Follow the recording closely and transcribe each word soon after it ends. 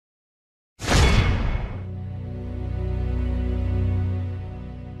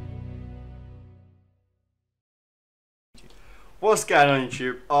What's going on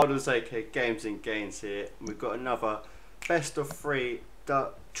YouTube? Arnold's aka Games and Gains here. We've got another best of three,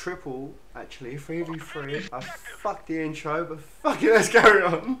 triple, actually, 3v3. I fucked the intro, but fuck it, let's carry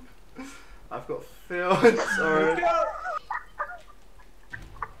on. I've got Phil and sorry.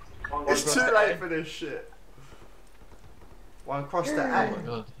 It's too late for this shit. One crossed the A. Oh my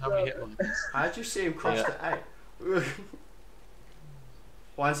god, how many hit ones? How'd you see him cross the A?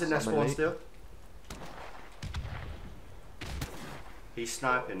 One's in their spawn still. He's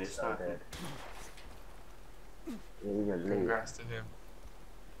sniping, he's sniping. Congrats to him.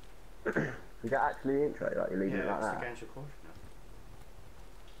 Is that actually intro? Like you're leaving it like that? Against your caution now.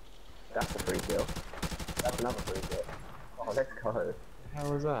 That's a free kill. That's another free kill. Oh, let's go. How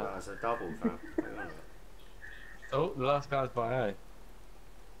was that? That was a double, fam. Oh, the last guy's by A.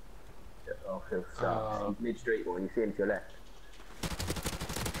 Oh, Phil sucks. He's mid-street one, you see him to your left.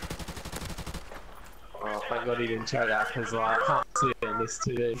 Oh, thank god he didn't check that because like, I can't see it in this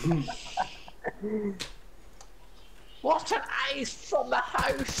TV. What an ace from the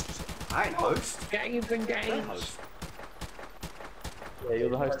host! I ain't host. Games and games. Host. Yeah, you're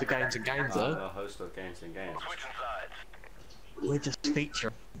the host of Games and Games, though. The host of Games and Games. We're just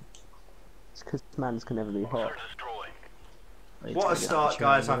featuring. It's because mans can never be hot. What a start,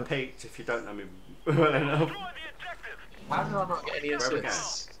 guys. I peaked if you don't know me well enough. How did I not get any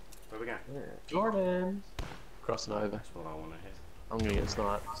assists? Where we go? Yeah. Jordan! Crossing over. That's what I want to hear. I'm gonna get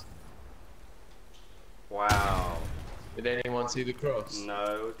sniped. Wow. Did anyone see the cross?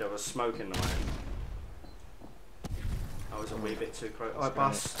 No, there was smoke in the way. I was a wee bit too close. Oh,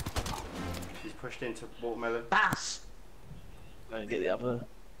 bus. She's pushed into watermelon. Bass! Don't get the other.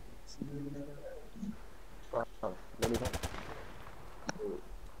 Oh, let me go.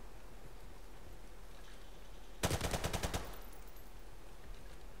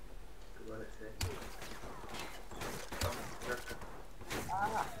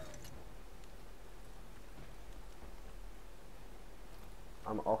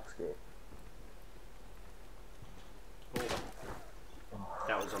 I'm off skip. Oh.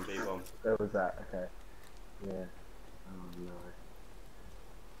 That was on B-bomb. Where was that? Okay. Yeah. Oh no.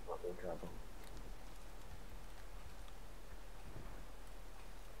 Not in trouble.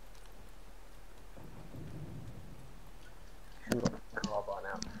 Should've got the carbine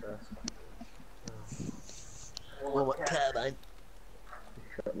out first. Well, what turbine? This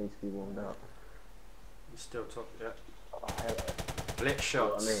shot needs to be warmed up. You still top yet? Oh, hello. Blitz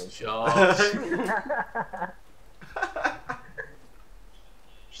shots. Shots!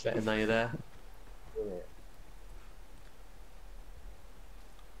 Just letting know you're there. Yeah.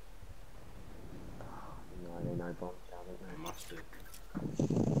 No, there no bombs down, It isn't must be.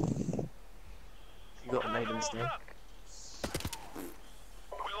 You got a maiden still.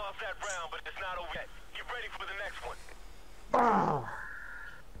 We lost that round, but it's not over yet. Get ready for the next one. there?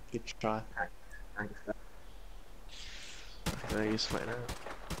 Good try. Thanks. No, you're sweating out.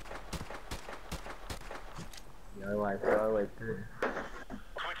 Go away, dude.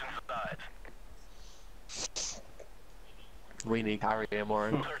 Switching sides. We need carry him,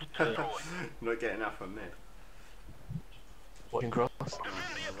 Warren. Not getting enough from me. Watching cross.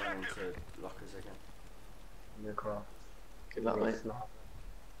 I'm running to lockers again. You're across. Good luck, mate.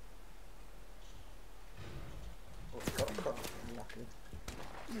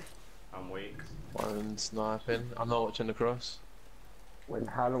 I'm weak. One sniping. I'm not watching the cross.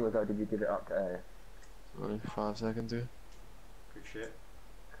 How long ago did you give it up to A? Only 5 seconds ago. Good shit.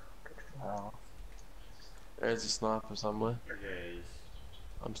 Wow. There's a sniper somewhere. Yeah, he's...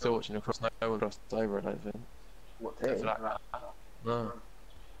 I'm still watching the cross. No one crossed over, I don't think. What team? It's like that. No.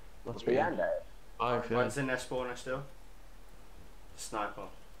 Must be. Beyond A? Both, yeah. One's in their spawner still. Sniper.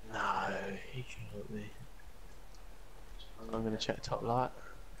 No, he can't be. I'm gonna check top light.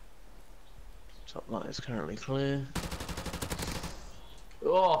 Top light is currently clear.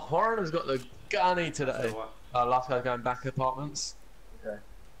 Oh, Warren has got the gunny today. So what? Last guy going back apartments. Okay.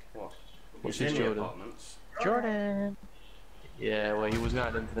 What? What's He's his in the Jordan? apartments. Jordan! Yeah, well, he was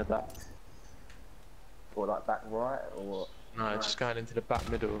going into the back. Or like back right, or what? No, just going into the back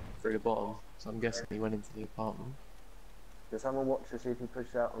middle through the bottom. So I'm guessing he went into the apartment. Does someone watch to see if he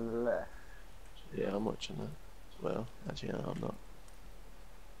pushes out on the left? Yeah, I'm watching that. Well, actually, no, I'm not.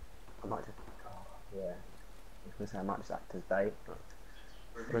 I might just... Oh, yeah. I was going to say I might just act as bait, but...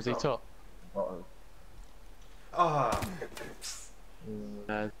 Where's he top? Bottom. Ah,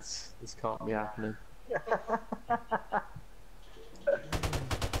 This can't be happening.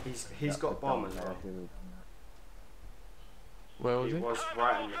 he's got bomb as well. Where was He he? was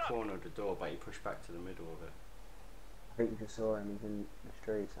right in the corner of the door, but he pushed back to the middle of it. I think you just saw him, he's in the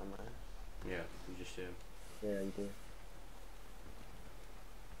street somewhere. Yeah, you just see him. Yeah, you do.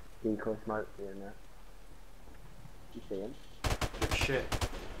 Decoy smoke in there. You see him? Good shit.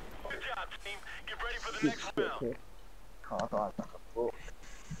 Good job, team. Get ready for the next round. Shit. Oh, I got like a book.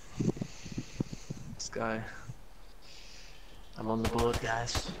 Let's go. I'm on the board,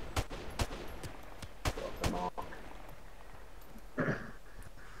 guys. Got the mark.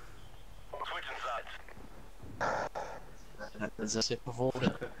 Switching sides. There's a sip of water.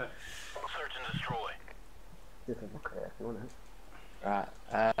 Search and destroy. This is okay if you want it. Right,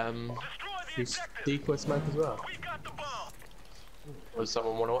 Destroy the is objective. decoy smoke as well? We got the bomb. Does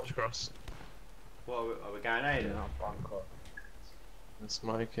someone want to watch cross? What are we going A then? No, I'm caught. The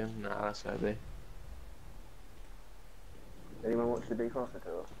smoking? Nah, that's what it'd Anyone watch the decross at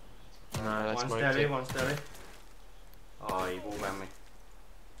all? be. No, that's One's smoking. deli, one's deli. Oh, he wall ran me.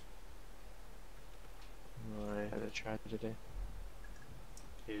 Right, had a tragedy.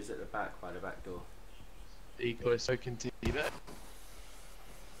 He was at the back, by the back door. Decoy smoking to you there.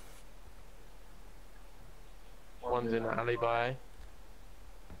 One's in the alley by.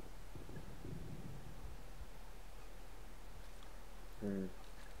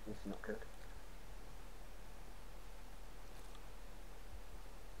 This is not good.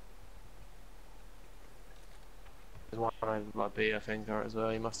 There's one over by B, I think, or as well.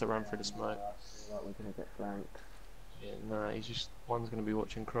 He must have run through the smoke. Like we're gonna get flanked. Yeah, nah, he's just. One's gonna be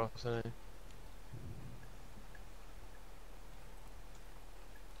watching cross, isn't he?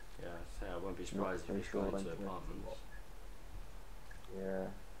 Yeah, so I wouldn't be surprised if he's sure gone into when to- apartments. Yeah.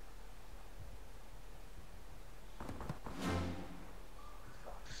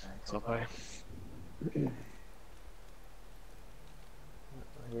 Top A.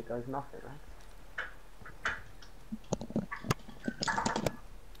 Here goes nothing, right?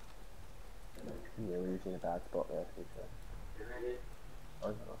 Yeah, we're using a bad spot there, to be fair. Oh,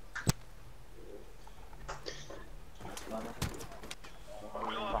 no.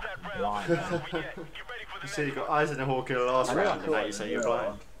 We lost that round, but it's not over yet. Get ready for You the see, you next got one. eyes in the hawk in the last I know, round, I and now thought- you say you're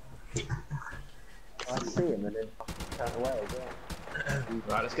blind. I see him and then turn away again.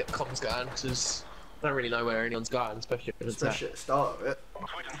 Right, let's get the comms going, because I don't really know where anyone's going, especially if it's attack. Especially at the start of it.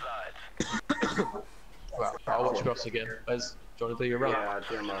 Switching sides. Right, I'll watch cross again. Wes, do you want to do your run? Yeah, I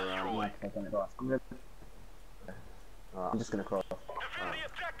do my round. Okay, right. I'm just gonna cross. Defend the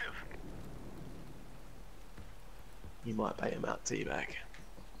objective. You might bait him out teabag.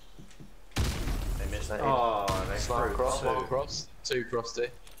 They missed That Oh, they Smart threw cross, two. one cross, two cross D.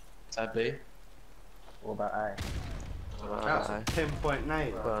 Tab B. What about A? That's a pinpoint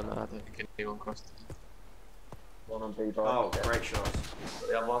nade. Well, no, I don't think anyone crossed. One on B by. Oh, great shots.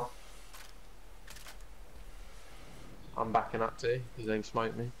 The other one. I'm backing up to because they've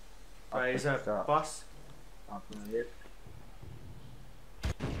smoked me. Right, he's a bus. I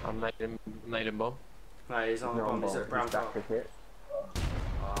made him bomb. No, he's on the bomb. He's at brown top. Hit.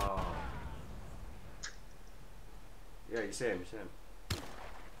 Oh. Yeah, you see him, you see him.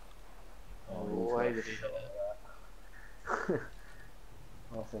 Oh, Why did he hit it?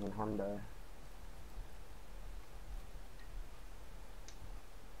 Oh, 700.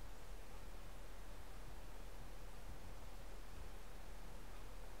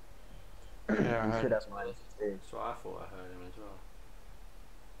 Yeah, I You heard should it. have minus 15. That's what I thought I heard him as well.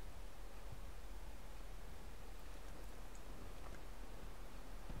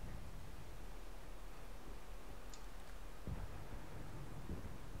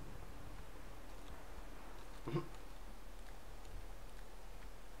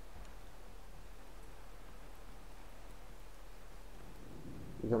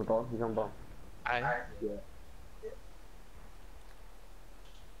 He's on bomb, he's on bomb. Aye. Yeah.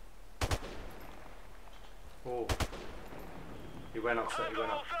 Oh. He went up, he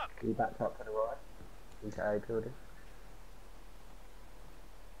went up. He backed up to the right. Into A building.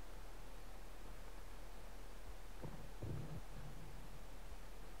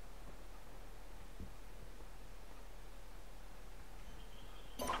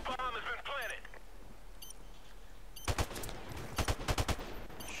 The bomb has been planted.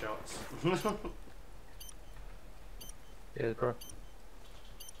 Shots. Yeah, bro.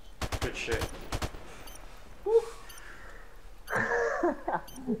 Good shit.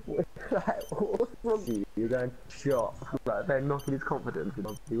 Like, what's wrong with you? You're going shot. Like, they're knocking his confidence in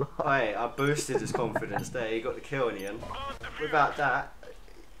you. Hey, I boosted his confidence there. He got the kill in the end. Without that.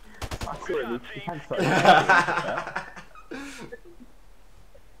 I saw him, his hands started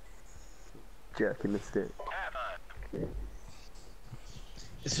jerking the stick.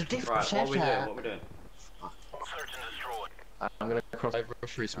 It's a different Right, what are we doing? What are we doing? Search and destroy. I'm gonna cross over a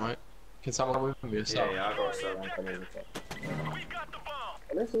free smoke. Can someone come with me or something? Yeah, I got some. We got the bomb.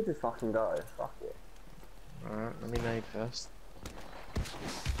 Let's all just fucking go. Fuck it. Alright, let me nade first.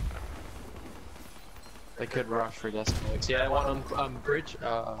 They could rush through their smokes. Yeah, one on bridge.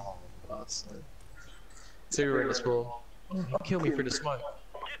 So. Two are in the spawn. Kill me through the smoke.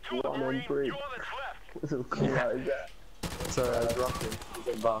 Get to One it, on Marine. bridge. You're all that's left. What sort of call out is that? So I was rushing.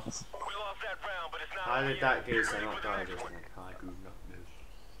 He's in bus. We lost that round, but it's not How over did yet. that Get geezer ready not for the die next just one. then? I do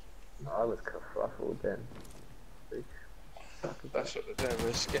not know. I was kerfuffled then. That's what they're doing.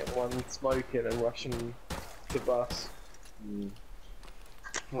 We're just getting one smoking and rushing the bus.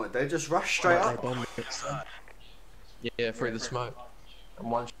 What, they just rush straight up? Yeah, through the smoke.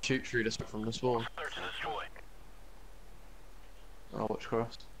 And one shoot through the smoke from the spawn. Search and destroy. I'll watch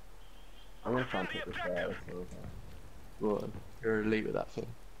cross. I'm gonna try and pick this guy. What? You're elite with that thing.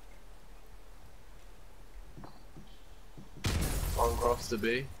 One cross to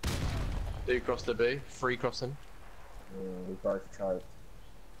B. Two cross to B. Three crossing. We both choked.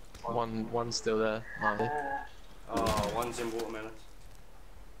 One's still there. Oh, one's in watermelons.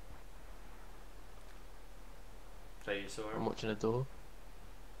 So you saw I'm him. watching the door.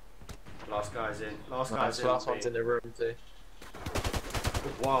 Last guy's in. Last Nice, guy's in. last one's in the room too.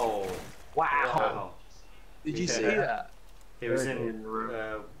 Whoa. Wow. Did you Yeah. see that? He was In in the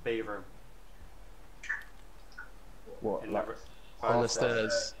room. B room. What? In Like, On the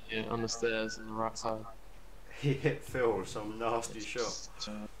stairs. Yeah, on the stairs on the right side. He hit Phil with some nasty shot.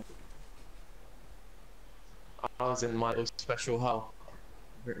 I was in my little special hull.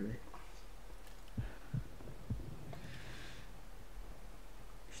 really?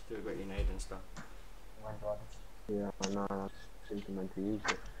 You still got your nade and stuff. Yeah, I know. I think I'm meant to use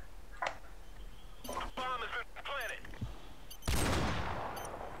it. The bomb has been planted.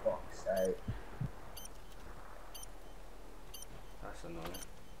 Fuck's sake. That's annoying.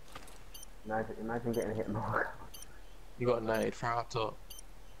 Imagine getting hit mark. You got a nade, throw up top.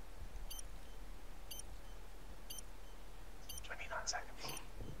 29 seconds.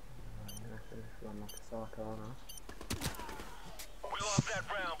 Run like a psycho, aren't We lost that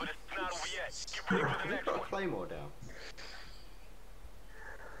round, but it's not over yet. Get ready for the next Got a one. claymore down.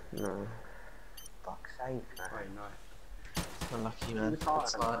 I? No. Fuck's sake, man. Very nice. Unlucky man. It's hard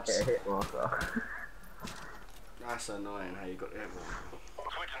That's to nice. get a hit marker. That's annoying how you got the airborne.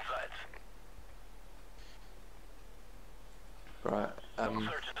 Switching sides. Right, Search and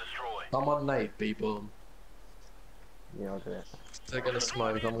destroy. I'm on nade, B bomb. Yeah, I'll do it. They're gonna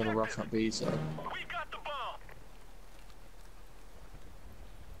smoke, I'm gonna rush up B side. We got the bomb.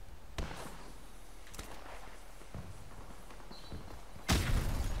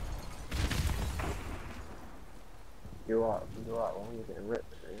 You're right, well, you're getting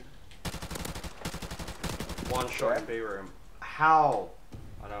ripped, are you? One shot in B room. How?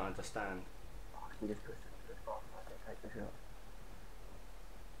 I don't understand. You just push it to the front, take the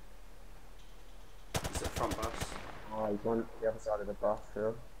shot. Is it front bus? Oh, he's on the other side of the bus,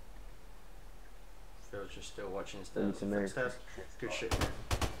 Phil. Phil's just still watching You need stairs. to move. Stairs. Good shit.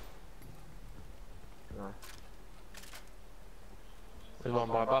 Nice. There's one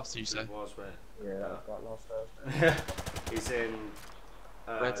by bus, you say? It was where? Yeah, that was like last Thursday. He's in.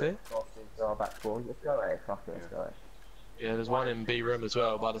 Where to? Boston's our back spawn. Let's go, fuck it, let's go. Yeah, there's one in B room as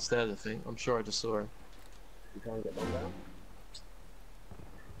well, by the stairs I think. I'm sure I just saw him. You try and get one down.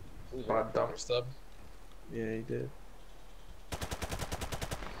 By dump stub. Yeah, he did.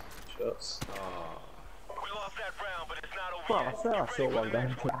 Shots. Oh, We lost that round, but it's not over Well, I yet. swear I Get saw ready for one the going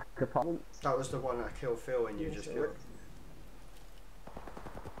next to one. back apartment. that was the one that killed Phil and you just killed.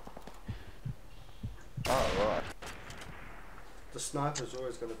 Oh, right. The sniper's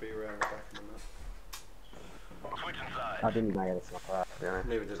always going to be around the back of the map. Switching sides. I didn't make it a sniper, to be honest.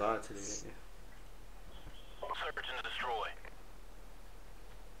 Neither did I till you didn't you? Search and destroy.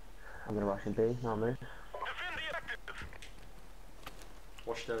 I'm gonna rush in B, no move. Defend the objective.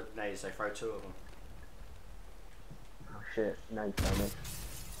 Watch the nades, they throw two of them. Oh shit, no, you tell me.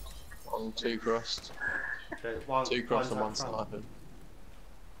 On two crossed. There's one, Two crossed and one one's up front. sniping.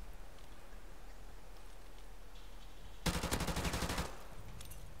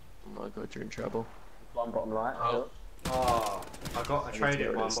 Oh my god, you're in trouble. One bottom right. Oh. Oh, I got a need to traded get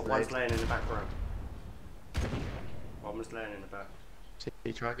rid one, of but this one's nade. laying in the back room. One was laying in the back.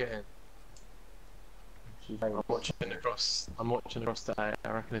 T, try getting. She's very I'm watching across. I'm watching across the A.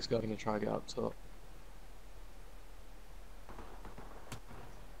 I reckon it's going to try to get up top.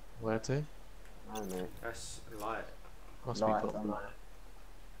 Where to? no, mate. That's light. Must Light, be bottom. light.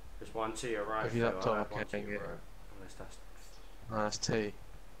 There's one to your right. If you Phil, up top, I have I one can't to your get it. right. Unless that's. No, that's T.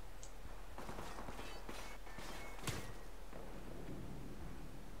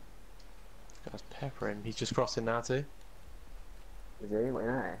 Guy's peppering. He's just crossing now too. Is he? What, in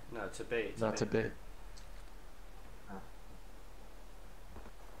A? No, to B. No, to B.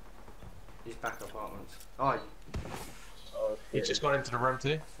 He's back apartment. chance. Oh, Oh, He's shit. just gone into the room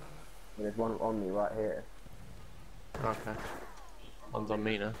too. There's one on me right here. Okay. One's on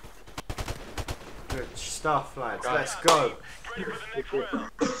me now. good stuff, lads. Right. Let's go. Ready for the next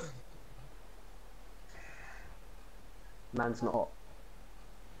round. Man's not.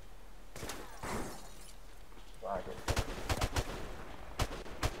 Right.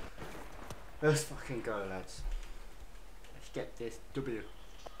 Let's fucking go, lads. Let's get this W.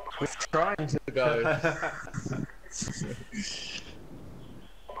 We're trying to go.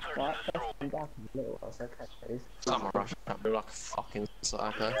 Right, I'm back a little. That's okay. Please. I'm a rush up like a fucking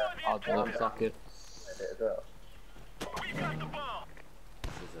psycho. I'll do it, fuck it. As well. We got the bomb.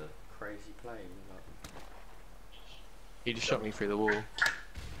 This is a crazy play. Isn't it? He just shot me through the wall.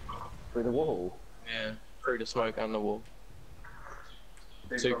 Through the wall. Yeah. Through the smoke and the wall.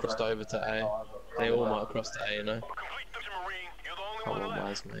 Two crossed over to A. They all might have crossed to A, you know. Complete the Marine. You're the only Come one on,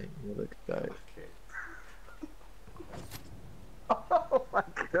 left. Waz, mate. You're the go. Okay. Oh my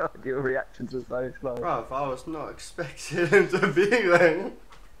god, your reactions are so slow. Bruv, I was not expecting him to be there.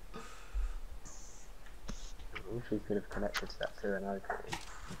 I wish we could have connected to that 2 and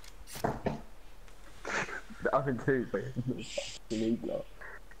 0. The other two, but you need lot.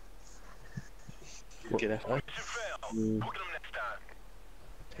 Get that. Mission failed. Look at them next time.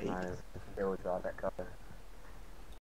 No, they always are, let go.